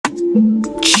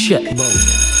Shit, bro.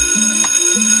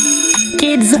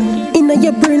 Kids, inna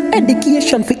your brain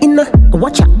education for inna.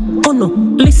 Watch out, oh no,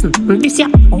 listen, this ya.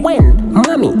 When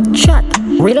mommy chat,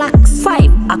 relax.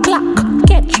 5 o'clock,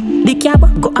 catch the cab,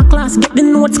 go a class, get the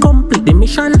notes complete. The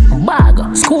mission,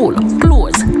 bag, school,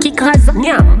 clothes, kickers,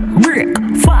 yam, break,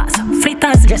 fast,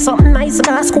 flitters, dress up nice,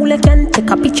 go school you can take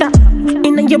a picture.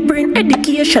 Inna your brain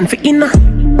education for inna.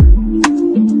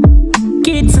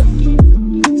 Kids,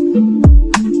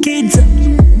 kids,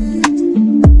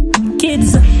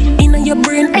 kids, inna your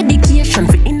brain education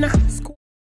for inna school.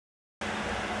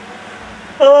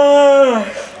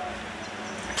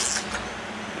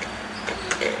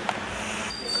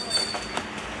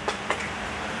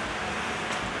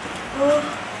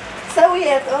 So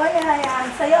weird. Oh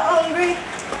yeah. So you're hungry?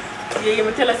 Yeah,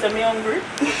 you tell us I'm hungry.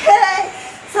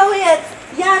 So weird.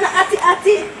 You're not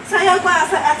ati. So you're going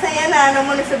to say you're not no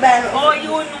money for buy no. Oh,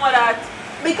 you know that.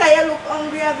 Because you look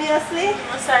hungry, obviously.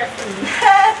 I'm sorry for me.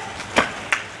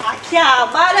 I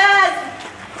can't bother.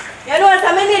 You know what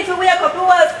I need to wake up the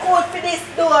whole school for this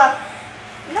door.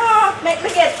 No, make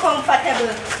me get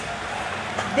comfortable.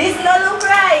 This don't look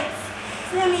right.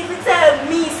 So you need to tell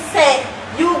me, say,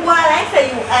 you go and say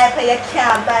you hyper, you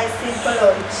can't buy simple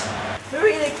lunch. I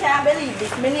really can't believe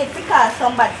this. I need to call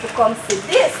somebody to come see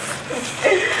this.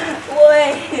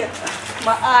 Boy,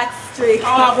 my heart's strict.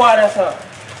 Oh, water, sir.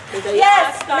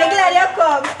 Yes, I'm glad you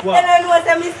come. What? And I know what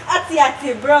Miss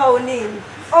Ati Browning.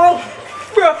 Oh,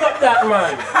 broke up that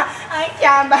man. I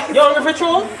can't buy. You hungry for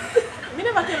true? I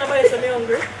never tell nobody say I'm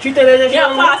hungry. She tell you that she's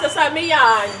hungry? Yeah, pass me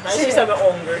yarn. And she said I'm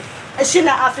hungry. She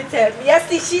not have to tell me. Yes,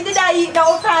 she did not eat the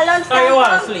whole time lunchtime. Oh, you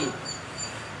want to sleep?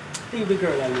 Leave the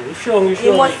girl alone. You're strong, you're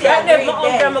strong. You must be hungry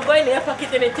then. I'm going in there,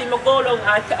 pocket anything, I go along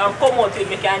and come out with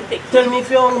me, can take. Tell me if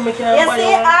you're hungry, can you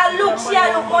see, look, she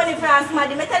look money for us,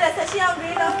 madam. I tell her that she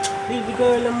hungry now. Leave the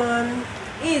girl, man.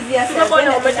 Easier. My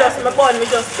bun, me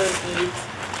just don't eat.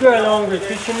 Girl hungry,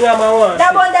 she me and my one.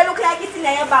 That bun that look like it's in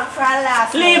your bag for a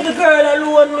last. Leave the girl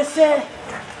alone, me say.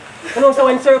 You know, so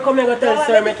when sir come here, I go tell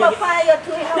sir, make it.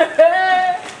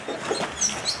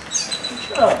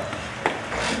 Sure.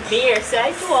 Dear, say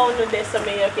I do all of this, are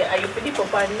you pretty for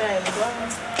pan nine?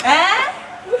 Eh?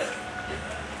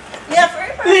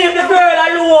 Leave the girl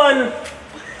alone.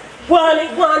 One in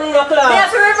your class. You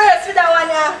have to reverse with that one,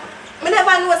 yeah. I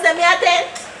never know say me attend.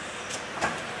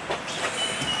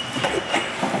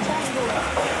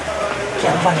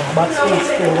 Can't find a backspace.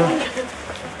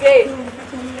 Okay.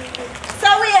 So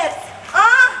wait.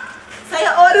 So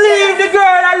you're out Leave the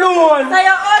girl alone. So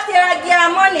you're out here to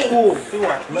get money? Who? You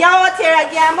what? You're out here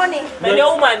to get money? The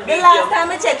woman. The last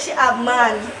time I checked, she have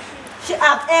man. She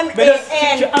have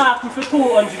M-A-N. She asked me for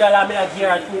 $200, I give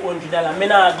her $200. I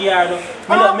not give her no.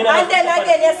 And then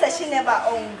again you say she never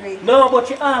hungry. No, but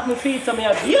she asked me for it, so I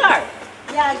give her.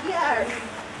 Yeah, give her.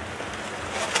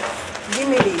 Give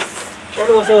me this. You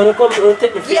know, so when you come to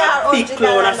take me for yeah, a big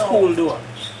clown at school door.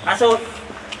 I said,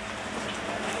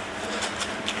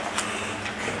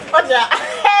 what's that?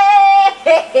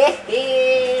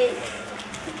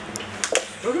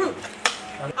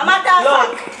 I'm at that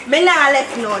fact. Me not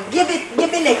left none. Give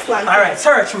me next one. Alright,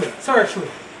 search me.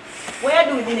 Where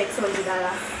do the next $100?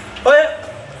 Oh yeah?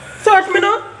 Search me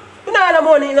now. You know the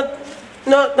money,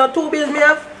 no 2 bills me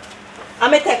have.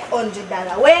 I'm going to take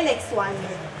 $100. Where next one?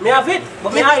 Me have it,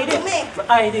 but me hide it. Me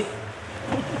hide it.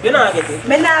 You not get it.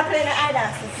 Me not play the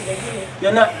hide.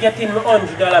 You're not getting me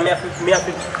 $100. Me have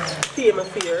to pay my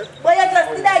fear. But you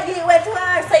just did I give it to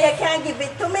her so you can't give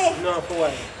it to me? No, for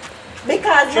what?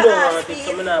 Because you you don't want it,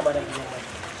 so me not bother give it.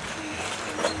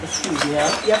 Excuse me, yeah?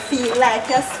 You feel like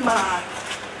you're smart.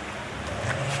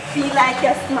 Feel like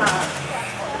you're smart.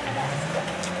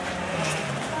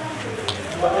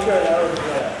 But the girl already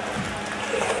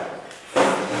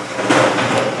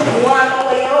you want to know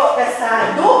what you hope the son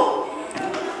do?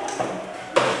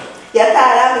 You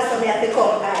tell me so me have to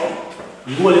come high.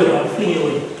 You go there and flee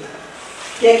away.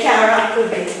 You can't run to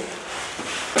this.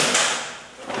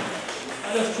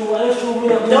 That's true, me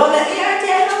not. Don't let me hurt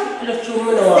you. That's true,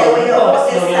 me not. Stay with your hope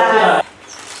the son.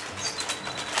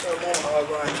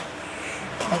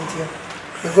 Thank you.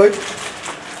 You good?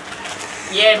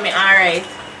 Yeah, me alright.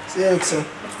 See you soon.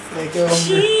 Like you're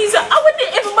hungry. Jeez, I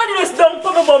wouldn't everybody just don't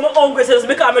talk about my hungry just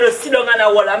because I just sit down on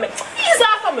a wall and ease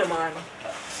off of me, man.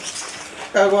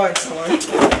 I go on, someone.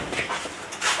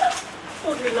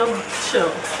 Okay, now,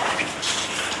 chill.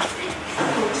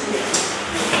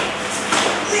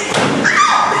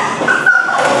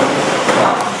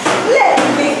 Let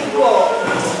me go.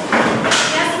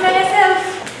 Yes, myself.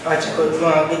 I check out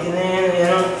my get in there, you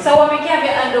know. So what we can be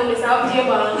under this out here,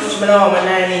 man. I know I'm a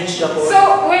 9-inch drop out. So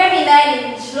where me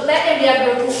 9-inch? Look, let them be a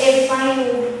girl to every fine.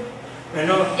 I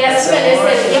know. Yes, smell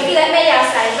yourself. You feel like me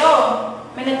outside, no?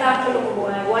 I'm not talking to the boy.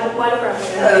 What the problem?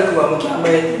 I look what I can't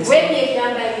buy things. When you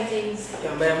can buy me things?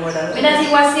 Can't buy more than I don't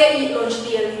think what's here eat lunch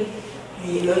daily.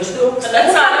 eat lunch too.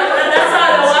 That's all I want on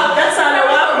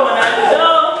that.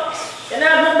 No. You know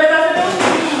nothing better to do?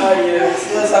 Oh yeah,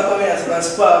 see what's happening as a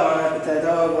spa man appetite.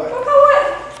 Oh boy. Okay, what?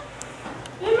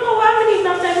 You know what? We need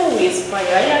enough time to waste, man.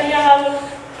 Yeah.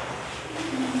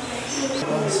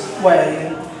 Why are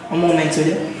you? A moment with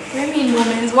you? What do you mean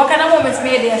moments? What kind of moments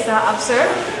made there, sir? Sir?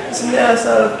 It's me that's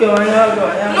all okay. No.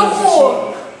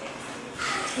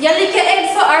 You lick your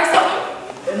head or something?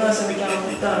 You know, so we can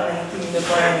put on and clean the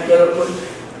fire and get up good.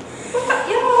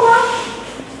 You know what?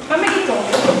 Let me get on.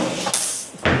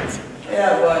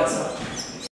 Yeah, go on, sir.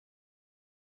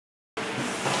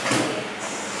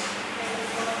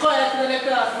 Go ahead to the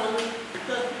class, man.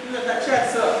 Let that chat,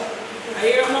 sir. I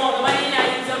hear them out. Nobody in there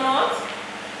use them out.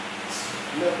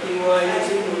 Nothing more you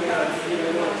see me out.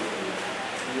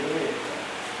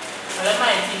 I don't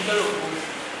mind seeing the look.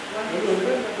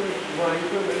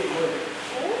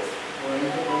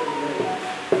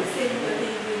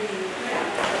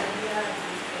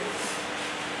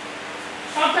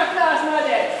 After class, my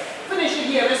dad. Finish it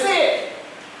here, you see?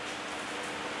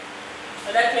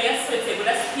 And that place sweaty, but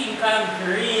that's pink and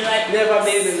green, like Never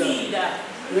made it. see that.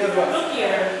 Never. Look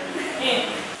here. Yeah.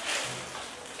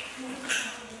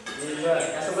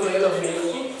 That's what I love me.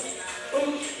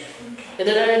 You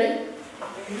did already?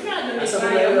 Yeah, I That's don't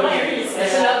what I love know. me.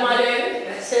 That's not my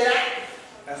dad. Say that.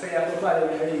 I say I have to follow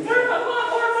you.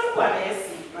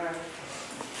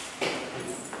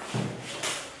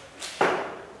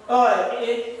 Oh,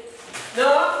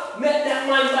 no, met that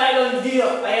man by on deal.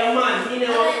 I am man, you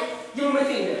know. Give me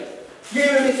thing there.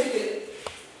 Give me thing.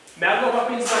 May I go up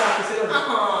in some office?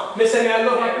 Me say I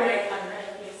go up in.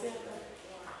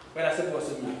 What I supposed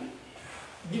to do?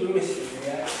 Give me thing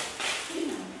there.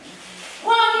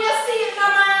 What do you see it,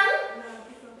 man?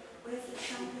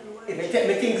 If they take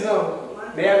me things now,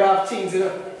 they have things, you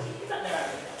know.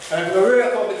 I'm going to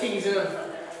work out the things, you know.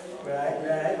 Right.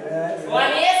 What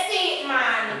do you see it,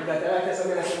 man? Let's go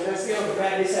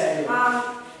right this side.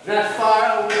 Not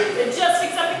far away. You just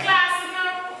fix up the class, you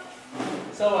know?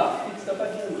 So what? Fix up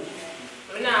again.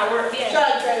 We now work here.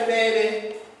 Shut up,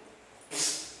 baby.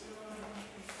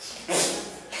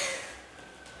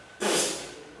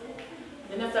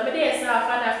 Then after my days off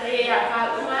and after a year, I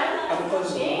call the man. I'm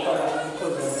cousin.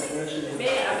 Me,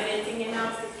 I've been thinking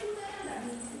now.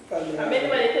 I made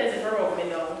money tells it for rope me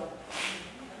now.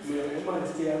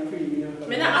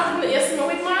 Me not have to you see me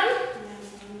with man.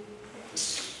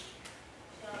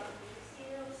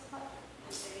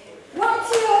 What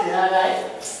you? Yeah, right.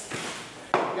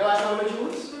 You want some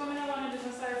juice? No, I don't want to do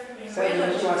some for me. Say the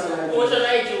juice. What should I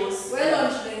juice? Where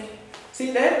lunch day?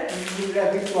 See there? You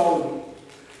have big fowl.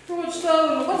 Fruit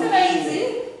stone. What did I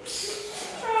eat?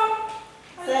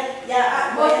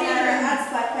 Yeah, but you ask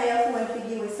for your phone to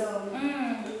give us some. We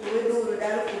do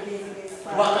that for business.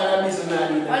 What kind of business are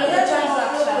you doing? Well, the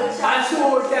transaction. I'm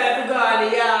sure that you go on the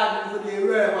yard for the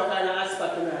work. What kind of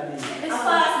aspect are you doing? It's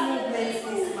fast movement. This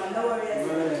man, don't worry.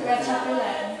 We're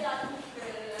chocolate.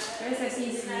 Where's the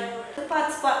CC? The pot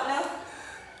spot now.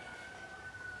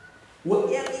 What?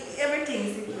 Yeah,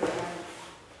 everything's secure.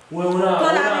 Well, we're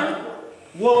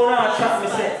not chat me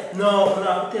say. No, we're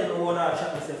not tell me we're not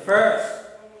chat me say first.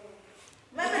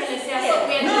 Don't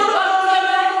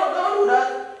do that.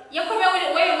 You come here with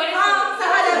it. Wait, what is it?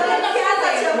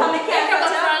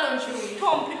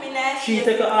 She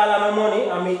take all of my money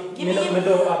and me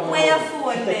don't have my where your money.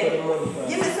 phone She take all the there. money first.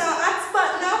 Give me some hot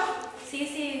spot now.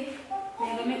 CC, I'm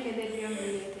gonna make a bedroom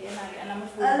later and I'm a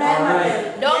fool.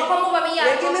 Alright. Don't come over me yet.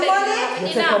 You give me money?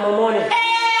 You take all my money. Hey,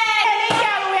 the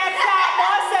girl we are talking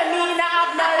about say me not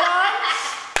have no lunch.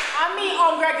 And me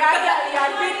hungry got girl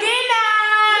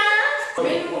for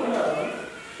dinner.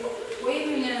 Wait a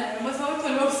minute, I must have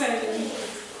turned upside down.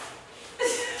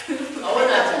 I want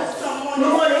that. Some No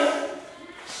money. money?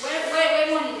 Where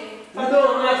money there? I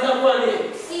don't have that money.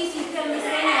 CC, tell me,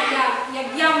 say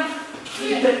yeah, yum.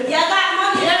 You got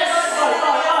money? Yes.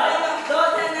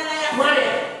 Don't tell me that. Money.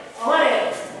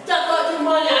 Talk about the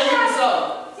money and give me some.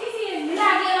 CC, relax.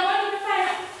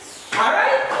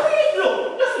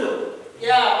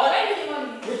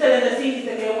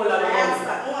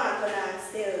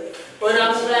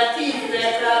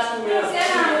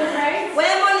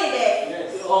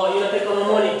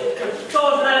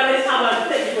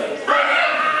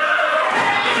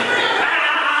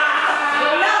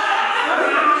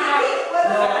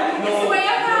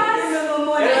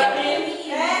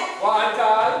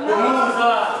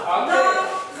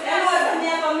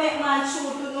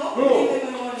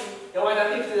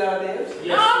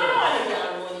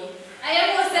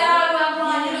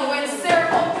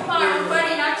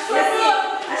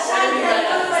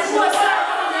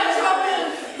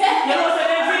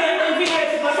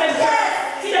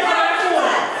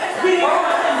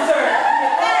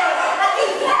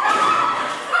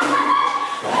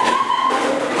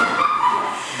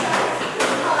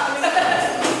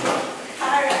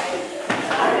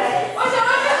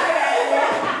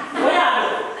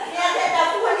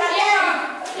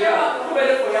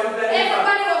 better for you.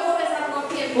 Everybody will go and go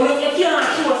pay me. You can't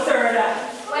show sir that.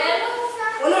 Well,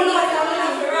 Oh, no, no, I don't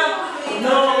have to run.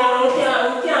 No, you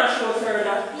can't show sir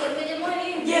that. give me the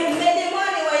money. Give me the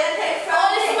money where you take from.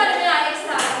 Only somebody will not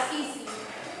extra. That's easy.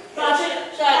 Catch it.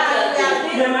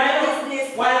 Remember,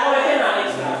 why you not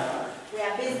extra? We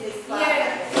are business Yeah.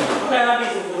 partners. What kind of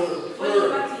business do you What do? is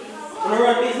that? You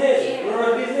run business? You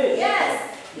run business? Yes.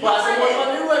 Boss, what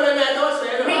do you run on that house?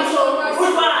 Good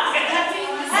boss. You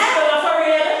for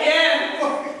real? Yeah.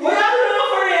 What are you doing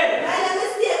for real? I am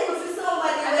mistake with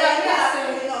somebody where you have,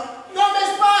 you know. No,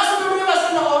 this boss, you don't remember so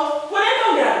now. What are you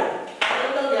doing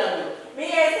there? Me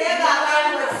here say I got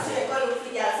language straight go look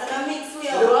for you. So now mix with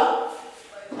You you. what?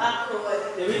 Backward.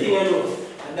 Everything you know.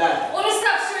 And that. Only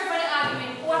stop straight for the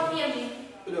argument. Who are paying me?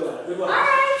 You do what? Good boss.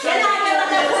 Alright. Then I never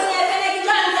get money. Then I give you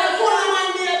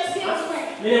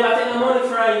Me never take no money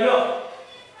from you.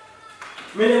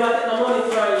 Me never take no money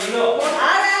from you.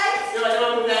 Alright. You want to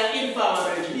move like informer,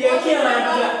 baby. You can't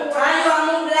do that. And you are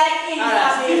move like in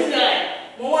Alright, family. 50 guy.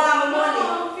 I want my money.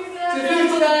 So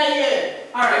 $50 a year.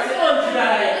 Alright, so $100.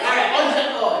 Alright,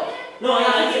 100 all. No, you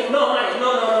have to get no money. No.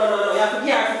 You have to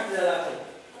get $50.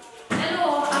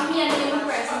 Hello, I'm me and the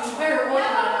press. I'm very old.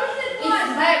 If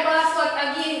my boss got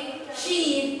again,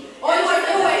 she. Oh, you want to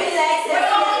feel like say,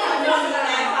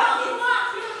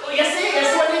 Oh, you see?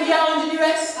 That's what they get on the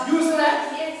US? You see that?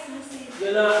 Yes, you see.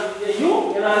 You're not.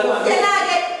 You know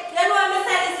I'm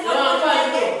saying this is No, I'm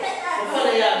fine. I'm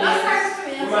fine, yeah, That's man. hard for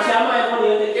me. You must have my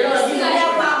money. You know, you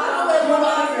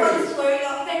know.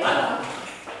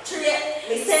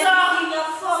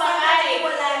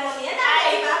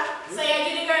 So you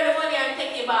give the girl the money and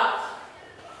take it back.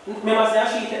 Me must say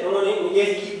she take the money.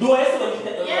 Yes, do I say she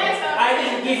take the money? Yes, I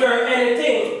didn't give her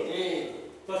anything. Yeah.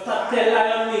 So stop telling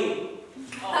lie on me.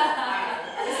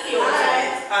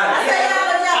 Alright,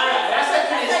 that's it.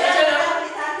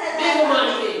 Big man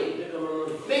thing.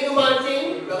 Big man thing.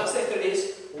 We're going to settle this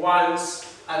once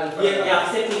and for all.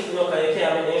 Yeah, settle it, you know, because you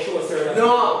can't make any show, sir.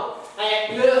 No.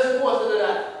 You're not supposed to do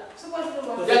that. Supposed to do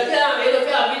what? You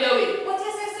can't video it. What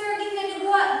you say, sir? Give me the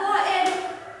go ahead.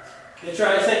 You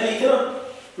try to settle it, you know?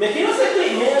 Make you settle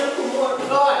it, man. Come on.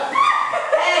 Go on.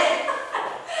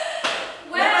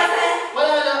 Where is it?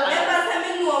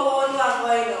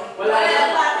 What are you?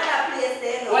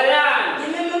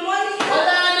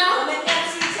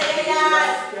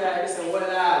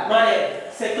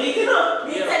 Man, settle it, you know?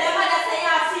 Settle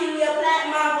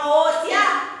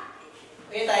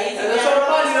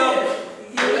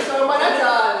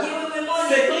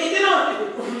it, you know?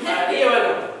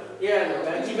 Yeah,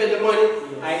 no. Give it the money.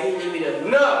 I didn't give it.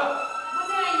 No.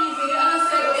 What are you using? I don't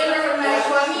say, you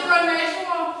run my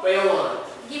show. What you want?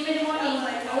 Give me the money.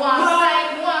 I want slide,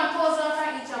 I want pose off for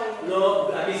each other.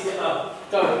 No, at least you have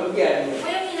Come, go get me. What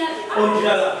do you mean?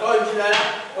 $100.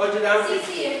 $100.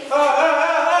 See.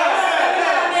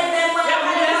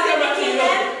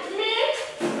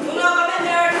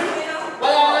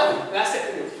 That's it.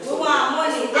 We want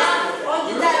money.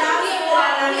 $100.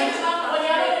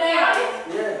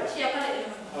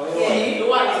 You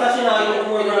want it? Especially now, you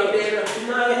more than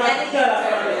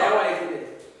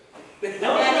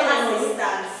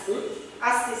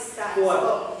Assistance.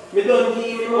 What? Me don't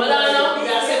give me Well, money. I know.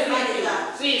 That's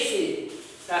it. See.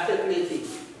 That's it.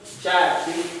 Child,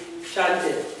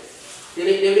 Chanted. You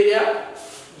like the video?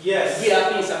 Yes. Give a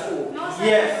piece of food. No, sir.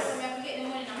 Yes. I have to get the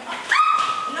money now.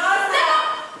 No, sir.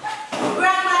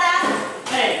 Grandmother.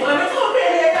 Hey, when we come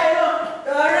here, you know?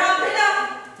 Don't ramp it up.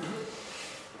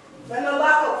 Let me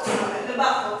back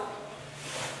up.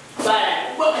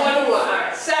 But what do you want?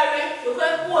 Alright, sorry. You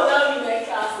can pull down in my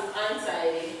class and answer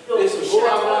it. Listen, go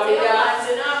on, mommy, yeah.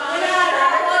 Listen.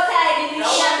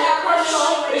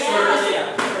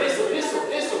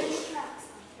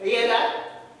 You hear that?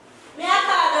 Me I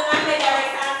call them and make a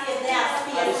record and see if they have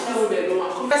space.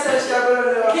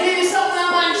 Give me something,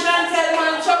 man, Chantel,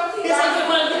 man, Chuck. This is the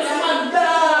man,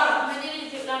 da. I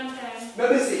didn't take long time. Let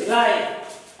me see. Like,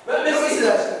 Let me see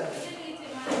that.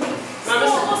 my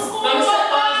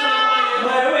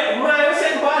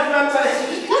set boss, man,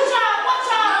 Watch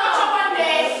out on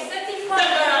this. Setting for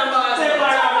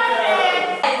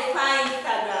Find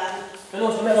Instagram. I know,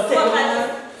 so I'm going to take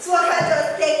it. Smoker just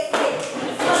text me.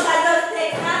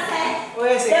 What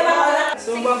you say?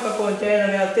 Some bank account here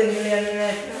and I have 10 million in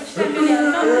it. Just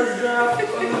drop.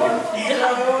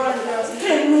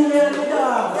 10 million,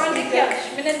 run the cash.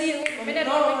 Me not deal with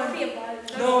paper.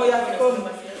 No, you have to come.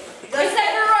 You said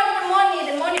to run the money.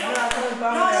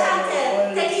 No,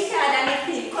 Chantel, take it card and it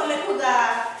clip. Come and put the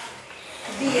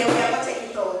bill, we have to check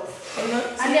it out.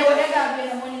 And then what they got with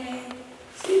the money?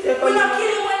 We're not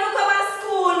killing when you come to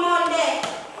school Monday.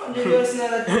 You just know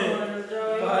that.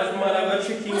 Boss, man, I'm going to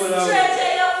tricky You one.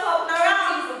 stretch your foot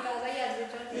around.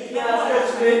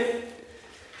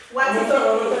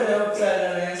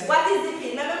 What is the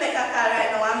pin? Let me make a call right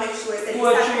now and make sure that it's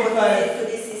according to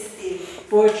the system.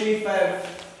 435.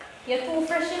 You're too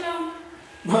fresh, you know.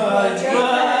 I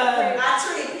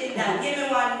treat that. Give me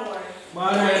one more.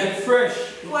 Man, fresh.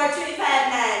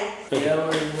 4359. Yeah, man,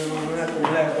 I'm not going to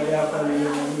lie, but you have to leave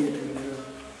your meat.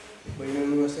 But you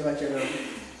know, say what you know.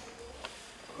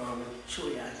 Show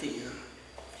you a thing, you know.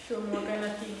 Show me what kind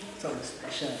of thing. Something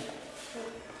special.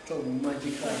 Something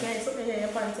magical. Okay, something here, your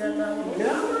pants are down.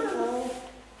 Yeah,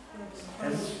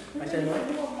 man. I tell you what,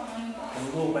 I'm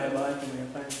going to buy a bag in your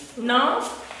pants. No?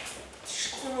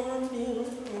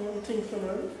 Think for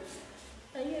now.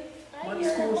 What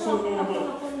school so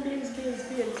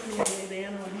they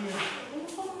are not here.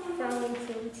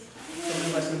 Frankfurt. Some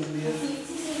lessons there.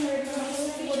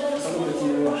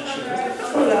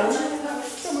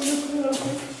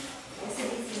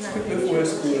 Quick before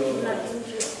school.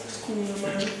 School,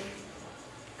 man.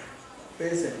 Where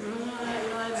is it?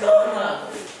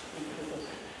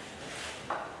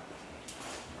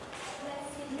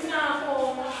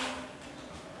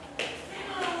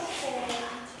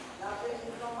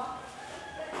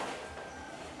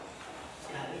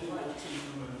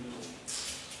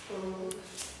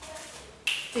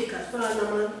 Take a father,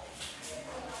 man.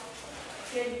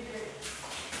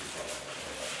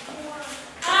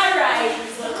 Alright.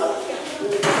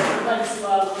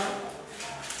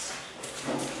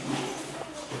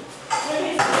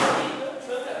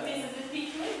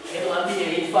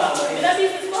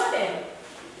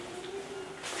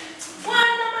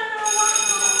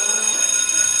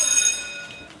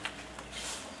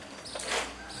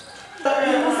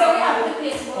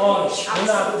 Oh,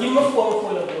 no, give me a phone.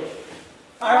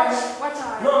 Alright. Watch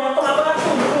out. No, I'm coming back to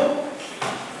you.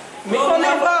 Me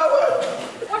coming forward.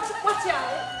 Watch out.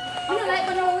 You don't like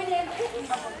when I'm with them.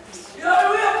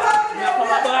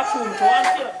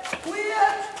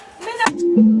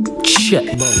 Shut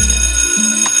up.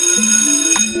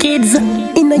 Kids,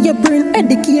 inna your brain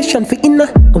education for inna.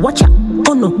 Watch out,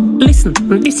 oh no, listen,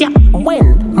 this ya.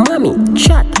 When mommy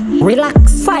chat,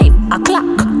 relax, 5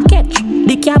 o'clock, catch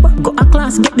the cab, go a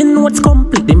class, get the notes,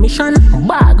 complete the mission.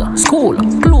 Bag, school,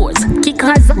 clothes,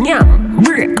 kickers, nyam,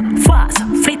 break, fast,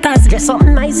 flitters, dress up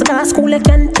nice, go school you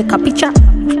can take a picture.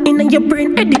 Inna your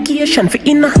brain education for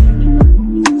inna.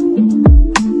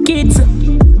 Kids,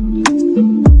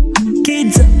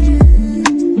 kids,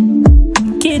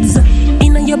 kids,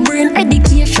 inna your brain education.